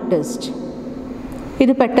അൺനോട്ടിസ്ഡ്.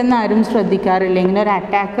 ഇത് പെട്ടെന്ന് ആരും ശ്രദ്ധിക്കാറില്ല. ഇങ്ങനെ ഒരു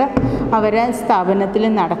അറ്റാക്ക് അവരെ സ്ഥാപനത്തിൽ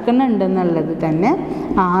നടക്കുന്നുണ്ടെന്നുള്ളത് തന്നെ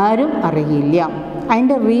ആരും അറിയില്ല.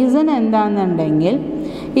 അതിൻ്റെ റീസൺ എന്താണെന്നുണ്ടെങ്കിൽ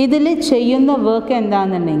ഇതിൽ ചെയ്യുന്ന വർക്ക്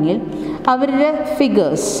എന്താണെന്നുണ്ടെങ്കിൽ അവരുടെ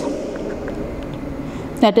ഫിഗേഴ്സ്,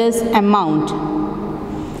 ദാറ്റ് ഈസ് എമൗണ്ട്,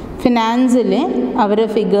 ഫിനാൻസിൽ അവരുടെ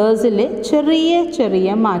ഫിഗേഴ്സിൽ ചെറിയ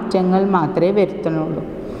ചെറിയ മാറ്റങ്ങൾ മാത്രമേ വരുത്തുന്നുള്ളൂ.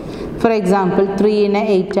 ഫോർ എക്സാമ്പിൾ 3നെ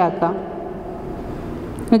 8 ആക്കാം,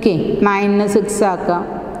 ഓക്കെ, 9നെ 6 ആക്കാം.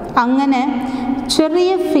 അങ്ങനെ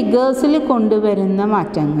ചെറിയ ഫിഗേഴ്സിൽ കൊണ്ടുവരുന്ന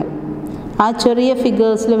മാറ്റങ്ങൾ, ആ ചെറിയ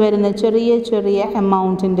ഫിഗേഴ്സിൽ വരുന്ന ചെറിയ ചെറിയ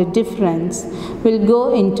എമൗണ്ടിൻ്റെ difference will go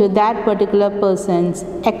in to that particular persons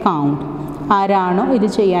account. ആരാണോ ഇത്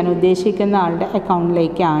ചെയ്യാൻ ഉദ്ദേശിക്കുന്ന ആളുടെ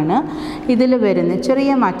അക്കൗണ്ടിലേക്കാണ് ഇതിൽ വരുന്ന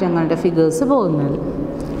ചെറിയ മാറ്റങ്ങളുടെ ഫിഗേഴ്സ് പോകുന്നത്.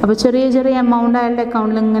 അപ്പോൾ ചെറിയ ചെറിയ എമൗണ്ട് അയാളുടെ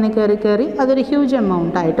അക്കൗണ്ടിൽ ഇങ്ങനെ കയറി കയറി അതൊരു ഹ്യൂജ്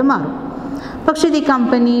എമൗണ്ടായിട്ട് മാറും. പക്ഷേ the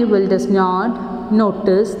company will does not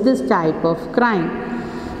notice this type of crime,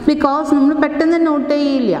 because നമ്മൾ പെട്ടെന്ന് നോട്ട്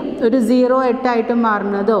ചെയ്യില്ല. ഒരു 0 8 ആയിട്ട്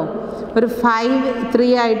മാറുന്നതോ, ഒരു 5 3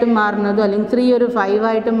 ആയിട്ട് മാറുന്നതോ, അല്ലെങ്കിൽ 3 ഒരു 5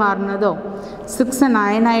 ആയിട്ട് മാറുന്നതോ, 6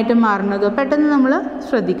 9 ആയിട്ട് മാറുന്നതോ പെട്ടെന്ന് നമ്മൾ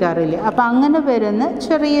ശ്രദ്ധിക്കാറില്ല. അപ്പോൾ അങ്ങനെ വരുന്ന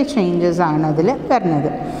ചെറിയ ചേഞ്ചസ് ആണ് അതിൽ വരുന്നത്.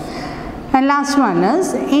 And last one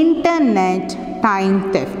is internet time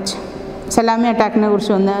theft. Salami അറ്റാക്കിനെ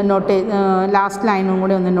കുറിച്ച് ഒന്ന് നോട്ട് ലാസ്റ്റ് ലൈനും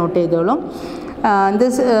കൂടി ഒന്ന് നോട്ട് ചെയ്തോളും.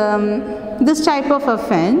 This type of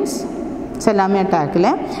offence, Salami attack,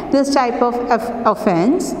 this type of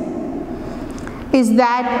offense is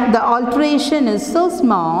that the alteration is so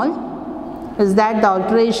small,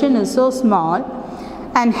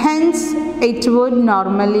 and hence it would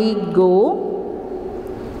normally go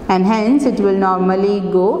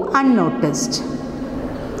unnoticed.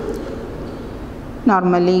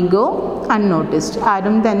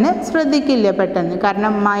 ആരും തന്നെ ശ്രദ്ധിക്കില്ല പെട്ടെന്ന്,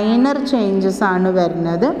 കാരണം മൈനർ ചേഞ്ചസ് ആണ്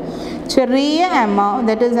വരുന്നത്. ചെറിയ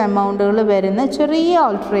ദാറ്റ് ഈസ് എമൗണ്ടുകൾ വരുന്ന ചെറിയ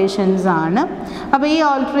ഓൾട്രേഷൻസ് ആണ്. അപ്പോൾ ഈ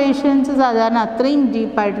ഓൾട്രേഷൻസ് സാധാരണ അത്രയും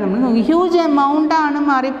ഡീപ്പായിട്ട് നമ്മൾ നോക്കി. ഹ്യൂജ് എമൗണ്ടാണ്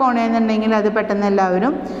മാറിപ്പോണേന്നുണ്ടെങ്കിൽ അത് പെട്ടെന്ന്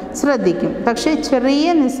എല്ലാവരും ശ്രദ്ധിക്കും. പക്ഷേ ചെറിയ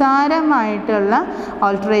നിസ്സാരമായിട്ടുള്ള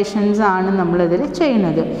ഓൾട്രേഷൻസ് ആണ് നമ്മളിതിൽ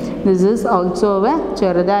ചെയ്യുന്നത്. ദിസ് ഈസ് ഓൾസോ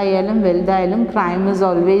ചെറുതായാലും വലുതായാലും crime is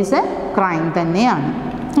always A crime തന്നെയാണ്.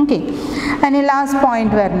 ഓക്കെ, അതിന് ലാസ്റ്റ്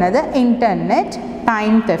പോയിന്റ് വരുന്നത് ഇൻ്റർനെറ്റ്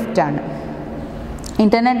ടൈം തെഫ്റ്റ് ആണ്.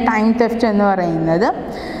 ഇൻ്റർനെറ്റ് ടൈം തെഫ്റ്റ് എന്ന് പറയുന്നത്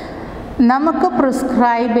നമുക്ക്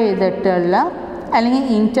പ്രിസ്ക്രൈബ് ചെയ്തിട്ടുള്ള, അല്ലെങ്കിൽ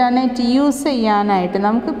ഇൻ്റർനെറ്റ് യൂസ് ചെയ്യാനായിട്ട്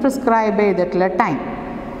നമുക്ക് പ്രിസ്ക്രൈബ് ചെയ്തിട്ടുള്ള ടൈം,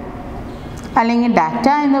 അല്ലെങ്കിൽ ഡാറ്റ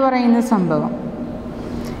എന്ന് പറയുന്ന സംഭവം,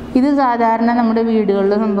 ഇത് സാധാരണ നമ്മുടെ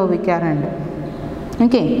വീടുകളിൽ സംഭവിക്കാറുണ്ട്.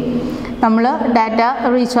 ഓക്കെ, നമ്മൾ ഡാറ്റ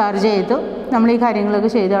റീചാർജ് ചെയ്തു, നമ്മൾ ഈ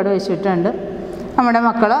കാര്യങ്ങളൊക്കെ ചെയ്ത് അവിടെ വെച്ചിട്ടുണ്ട്. നമ്മുടെ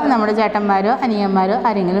മക്കളോ നമ്മുടെ ചേട്ടന്മാരോ അനിയന്മാരോ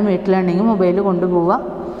ആരെങ്കിലും വീട്ടിലുണ്ടെങ്കിൽ മൊബൈൽ കൊണ്ടുപോവുക.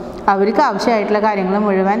 അവർക്ക് ആവശ്യമായിട്ടുള്ള കാര്യങ്ങൾ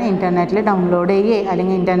മുഴുവൻ ഇൻ്റർനെറ്റിൽ ഡൗൺലോഡ് ചെയ്യുകയോ,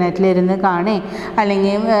 അല്ലെങ്കിൽ ഇൻ്റർനെറ്റിലിരുന്ന് കാണുകയോ,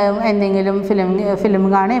 അല്ലെങ്കിൽ എന്തെങ്കിലും ഫിലിം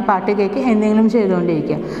കാണുകയോ പാട്ട് കേൾക്കുകയോ എന്തെങ്കിലും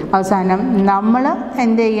ചെയ്തുകൊണ്ടിരിക്കുക. അവസാനം നമ്മൾ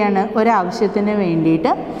എന്ത് ചെയ്യാണ്, ഒരാവശ്യത്തിന്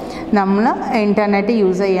വേണ്ടിയിട്ട് നമ്മൾ ഇൻ്റർനെറ്റ്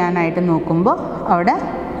യൂസ് ചെയ്യാനായിട്ട് നോക്കുമ്പോൾ അവിടെ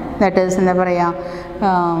ദാറ്റ് ഈസ് എന്താ പറയുക,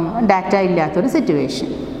 ഡാറ്റ ഇല്ലാത്തൊരു സിറ്റുവേഷൻ.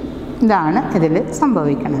 ഇതാണ് ഇതിൽ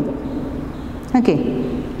സംഭവിക്കുന്നത്. ഓക്കെ,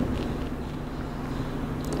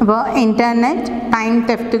 അപ്പോൾ ഇൻ്റർനെറ്റ് ടൈം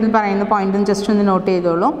തെഫ്റ്റ് എന്ന് പറയുന്ന പോയിന്റും ജസ്റ്റ് ഒന്ന് നോട്ട്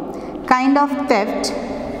ചെയ്തോളൂ. Kind of theft: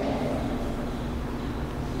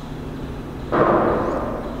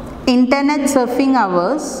 internet surfing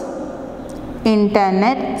hours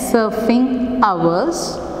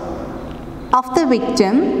of the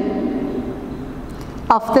victim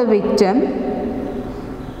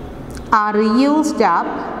are used up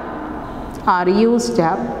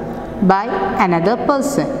by another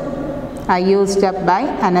person.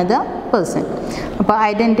 അപ്പോൾ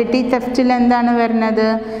ഐഡൻറ്റിറ്റി തെഫ്റ്റിൽ എന്താണ് വരുന്നത്,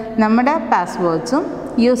 നമ്മുടെ പാസ്വേഡ്സും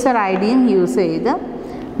യൂസർ ഐ ഡിയും യൂസ് ചെയ്ത്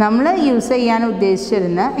നമ്മൾ യൂസ് ചെയ്യാൻ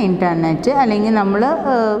ഉദ്ദേശിച്ചിരുന്ന ഇൻ്റർനെറ്റ്, അല്ലെങ്കിൽ നമ്മൾ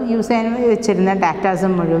യൂസ് ചെയ്യാൻ വെച്ചിരുന്ന ഡാറ്റാസ്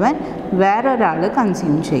മുഴുവൻ വേറൊരാൾ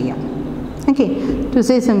കൺസ്യൂം ചെയ്യാം. ഓക്കെ, ടു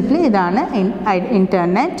സേ സിംപ്ലി ഇതാണ്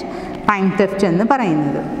ഇൻ്റർനെറ്റ് ടൈം തെഫ്റ്റ് എന്ന്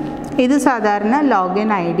പറയുന്നത്. ഇത് സാധാരണ ലോഗിൻ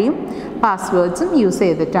ഐ ഡിയും പാസ്വേഡ്സും യൂസ്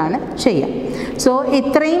ചെയ്തിട്ടാണ് ചെയ്യുക. സോ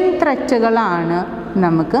ഇത്രയും ത്രെറ്റുകളാണ്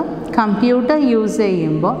നമുക്ക് കമ്പ്യൂട്ടർ യൂസ്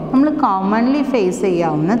ചെയ്യുമ്പോൾ നമ്മൾ കോമൺലി ഫേസ്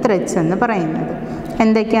ചെയ്യാവുന്ന ത്രെറ്റ്സ് എന്ന് പറയുന്നത്.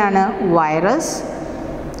 എന്തൊക്കെയാണ്? വൈറസ്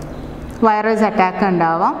അറ്റാക്ക്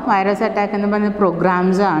ഉണ്ടാവാം. വൈറസ് അറ്റാക്ക് എന്ന് പറയുന്നത്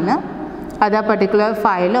പ്രോഗ്രാംസ് ആണ്. അത് ആ പർട്ടിക്കുലർ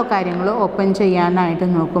ഫയലോ കാര്യങ്ങളോ ഓപ്പൺ ചെയ്യാനായിട്ട്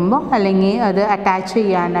നോക്കുമ്പോൾ, അല്ലെങ്കിൽ അത് അറ്റാച്ച്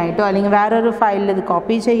ചെയ്യാനായിട്ടോ, അല്ലെങ്കിൽ വേറൊരു ഫയലിൽ ഇത്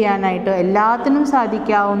കോപ്പി ചെയ്യാനായിട്ടോ എല്ലാത്തിനും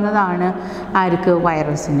സാധിക്കാവുന്നതാണ് ആർക്ക്?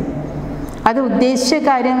 വൈറസിന്. അത് ഉദ്ദേശിച്ച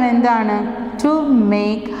കാര്യം എന്താണ്? To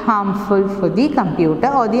make harmful for the computer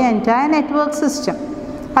or the entire network system.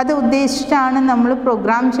 അത് ഉദ്ദേശിച്ചിട്ടാണ് നമ്മൾ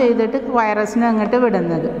പ്രോഗ്രാം ചെയ്തിട്ട് വൈറസിനെ അങ്ങോട്ട്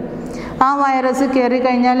വിടുന്നത്. ആ വൈറസ് കയറി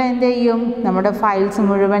കഴിഞ്ഞാൽ എന്ത് ചെയ്യും? നമ്മുടെ ഫയൽസ്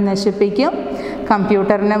മുഴുവൻ നശിപ്പിക്കും.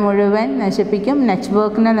 കമ്പ്യൂട്ടറിനെ മുഴുവൻ നശിപ്പിക്കും,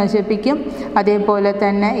 നെറ്റ്വർക്കിനെ നശിപ്പിക്കും. അതേപോലെ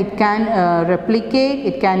തന്നെ it can replicate,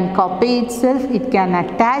 it can copy it self, it can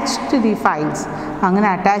attach to the files. അങ്ങനെ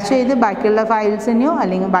അറ്റാച്ച് ചെയ്ത് ബാക്കിയുള്ള ഫയൽസിനെയോ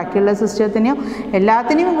അല്ലെങ്കിൽ ബാക്കിയുള്ള സിസ്റ്റത്തിനെയോ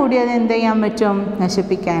എല്ലാത്തിനെയും കൂടി അത് എന്ത് ചെയ്യാൻ പറ്റും,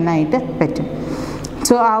 നശിപ്പിക്കാനായിട്ട് പറ്റും.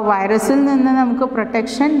 സോ ആ വൈറസിൽ നിന്ന് നമുക്ക്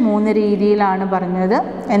പ്രൊട്ടക്ഷൻ 3 രീതിയിലാണ് പറഞ്ഞത്.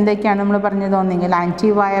 എന്തൊക്കെയാണ് നമ്മൾ പറഞ്ഞത്? ഒന്നെങ്കിൽ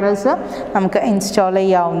ആൻറ്റി വൈറസ് നമുക്ക് ഇൻസ്റ്റാൾ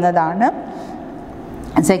ചെയ്യാവുന്നതാണ്.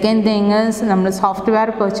 സെക്കൻഡ് തിങ് ഈസ് നമ്മൾ സോഫ്റ്റ്വെയർ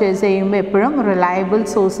പർച്ചേസ് ചെയ്യുമ്പോൾ എപ്പോഴും റിലയബിൾ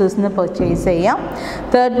സോഴ്സസിൽ നിന്ന് പർച്ചേസ് ചെയ്യാം.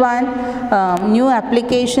 തേർഡ് വൺ, ന്യൂ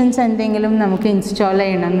ആപ്ലിക്കേഷൻസ് എന്തെങ്കിലും നമുക്ക് ഇൻസ്റ്റാൾ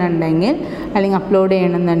ചെയ്യണമെന്നുണ്ടെങ്കിൽ അല്ലെങ്കിൽ അപ്ലോഡ്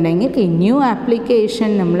ചെയ്യണമെന്നുണ്ടെങ്കിൽ ഈ ന്യൂ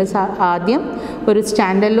ആപ്ലിക്കേഷൻ നമ്മൾ ആദ്യം ഒരു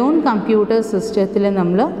സ്റ്റാൻഡ് അലോൺ കമ്പ്യൂട്ടർ സിസ്റ്റത്തിൽ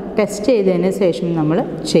നമ്മൾ ടെസ്റ്റ് ചെയ്തതിന് ശേഷം നമ്മൾ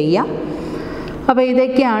ചെയ്യാം. അപ്പോൾ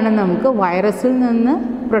ഇതൊക്കെയാണ് നമുക്ക് വൈറസിൽ നിന്ന്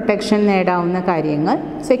പ്രൊട്ടക്ഷൻ നേടാവുന്ന കാര്യങ്ങൾ.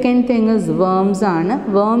 സെക്കൻഡ് തിങ് ഇസ് വേംസ് ആണ്.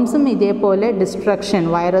 വേംസും ഇതേപോലെ ഡിസ്ട്രക്ഷൻ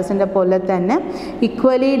വൈറസിൻ്റെ പോലെ തന്നെ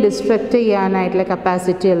ഈക്വലി ഡിസ്ട്രക്റ്റ് ചെയ്യാനായിട്ടുള്ള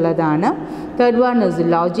കപ്പാസിറ്റി ഉള്ളതാണ്. Third one is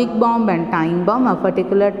logic bomb and time bomb. ആ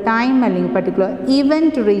പർട്ടിക്കുലർ ടൈം അല്ലെങ്കിൽ പർട്ടിക്കുലർ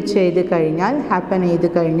ഇവൻറ്റ് റീച്ച് ചെയ്ത് കഴിഞ്ഞാൽ, ഹാപ്പൻ ചെയ്ത്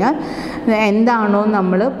കഴിഞ്ഞാൽ എന്താണോ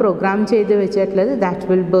നമ്മൾ പ്രോഗ്രാം ചെയ്ത് വെച്ചിട്ടുള്ളത് that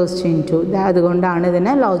will burst in to. അതുകൊണ്ടാണ്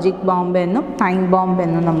ഇതിനെ ലോജിക് ബോംബ് എന്നും ടൈം ബോംബ്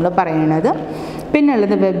എന്നും നമ്മൾ പറയുന്നത്. പിന്നെ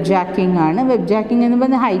ഉള്ളത് വെബ് ജാക്കിംഗ് ആണ്. വെബ് ജാക്കിംഗ് എന്ന്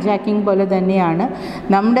പറയുന്നത് ഹൈജാക്കിംഗ് പോലെ തന്നെയാണ്.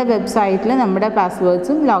 നമ്മുടെ വെബ്സൈറ്റിൽ നമ്മുടെ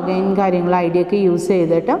പാസ്വേഡ്സും ലോഗിൻ കാര്യങ്ങളും ഐ ഡി ഒക്കെ യൂസ്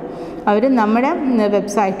ചെയ്തിട്ട് അവർ നമ്മുടെ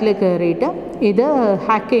വെബ്സൈറ്റിൽ കയറിയിട്ട് ഇത്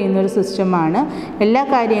ഹാക്ക് ചെയ്യുന്നൊരു സിസ്റ്റമാണ്. എല്ലാ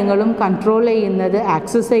കാര്യങ്ങളും കൺട്രോൾ ചെയ്യുന്നത്,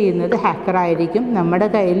 ആക്സസ് ചെയ്യുന്നത് ഹാക്കറായിരിക്കും. നമ്മുടെ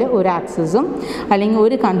കയ്യിൽ ഒരു ആക്സസും അല്ലെങ്കിൽ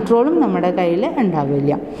ഒരു കൺട്രോളും നമ്മുടെ കയ്യിൽ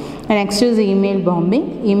ഉണ്ടാവില്ല. Next is email bombing.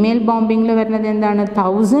 Email ബോംബിങ്ങിൽ വരുന്നത് എന്താണ്?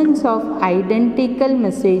 തൗസൻഡ്സ് ഓഫ് ഐഡൻറ്റിക്കൽ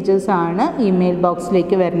മെസ്സേജസ് ആണ് ഇമെയിൽ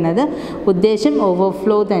ബോക്സിലേക്ക് വരുന്നത്. ഉദ്ദേശം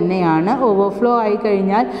ഓവർഫ്ലോ തന്നെയാണ്. ഓവർഫ്ലോ ആയി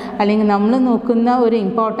കഴിഞ്ഞാൽ അല്ലെങ്കിൽ നമ്മൾ നോക്കുന്ന ഒരു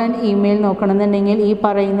ഇമ്പോർട്ടൻറ്റ് ഇമെയിൽ നോക്കണമെന്നുണ്ടെങ്കിൽ ഈ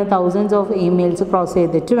പറയുന്ന തൗസൻഡ്സ് ഓഫ് ഇമെയിൽസ് ക്രോസ്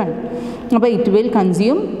ചെയ്തിട്ട് വേണം. അപ്പോൾ it will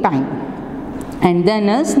consume time. And then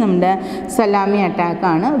is നമ്മുടെ Salami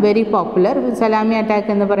അറ്റാക്കാണ്. Very popular. Salami attack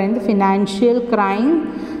എന്ന് പറയുന്നത് ഫിനാൻഷ്യൽ ക്രൈം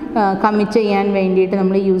കമ്മിറ്റ് ചെയ്യാൻ വേണ്ടിയിട്ട്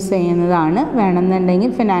നമ്മൾ യൂസ് ചെയ്യുന്നതാണ്. വേണമെന്നുണ്ടെങ്കിൽ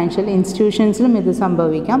ഫിനാൻഷ്യൽ ഇൻസ്റ്റിറ്റ്യൂഷൻസിലും ഇത്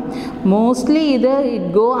സംഭവിക്കാം. മോസ്റ്റ്ലി ഇത് it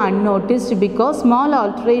go അൺനോട്ടിസ്ഡ് because small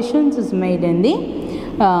alterations is made in the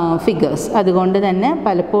figures. അതുകൊണ്ട് തന്നെ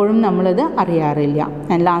പലപ്പോഴും നമ്മളിത് അറിയാറില്ല.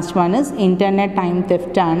 And last one is internet time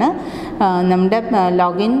theft ആണ്. നമ്മുടെ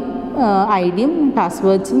ലോഗിൻ ഐ ഡിയും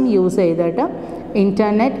പാസ്വേഡ്സും യൂസ് ചെയ്തിട്ട്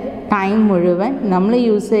ഇൻ്റർനെറ്റ് ടൈം മുഴുവൻ നമ്മൾ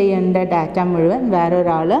യൂസ് ചെയ്യേണ്ട ഡാറ്റ മുഴുവൻ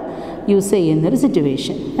വേറൊരാൾ യൂസ് ചെയ്യുന്നൊരു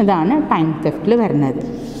സിറ്റുവേഷൻ. അതാണ് ടൈം തെഫ്റ്റിൽ വരുന്നത്.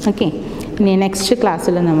 ഓക്കെ, ഇനി നെക്സ്റ്റ്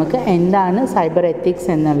ക്ലാസ്സിൽ നമുക്ക് എന്താണ് സൈബർ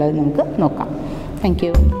എത്തിക്സ് എന്നുള്ളത് നമുക്ക് നോക്കാം. Thank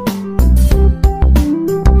you.